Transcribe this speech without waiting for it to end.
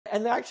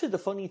And actually, the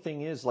funny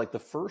thing is, like the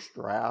first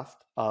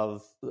draft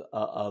of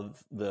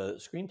the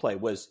screenplay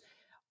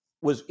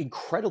was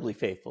incredibly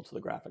faithful to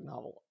the graphic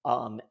novel,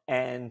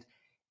 and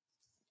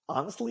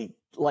honestly,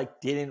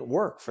 like didn't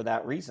work for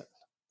that reason.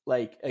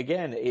 Like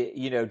again,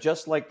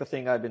 just like the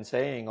thing I've been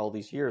saying all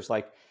these years,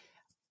 like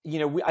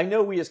I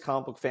know we as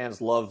comic book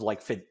fans love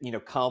like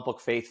comic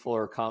book faithful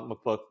or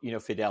comic book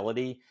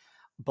fidelity,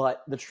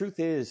 but the truth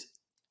is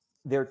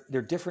they're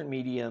different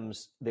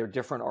mediums, they're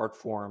different art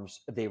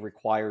forms, they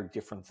require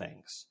different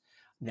things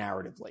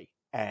narratively,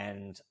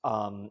 and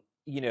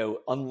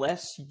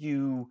unless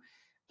you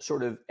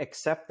sort of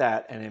accept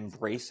that and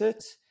embrace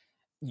it,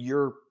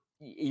 you're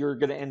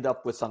going to end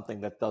up with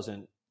something that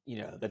doesn't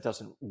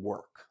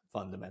work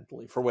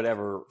fundamentally for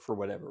whatever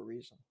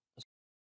reason.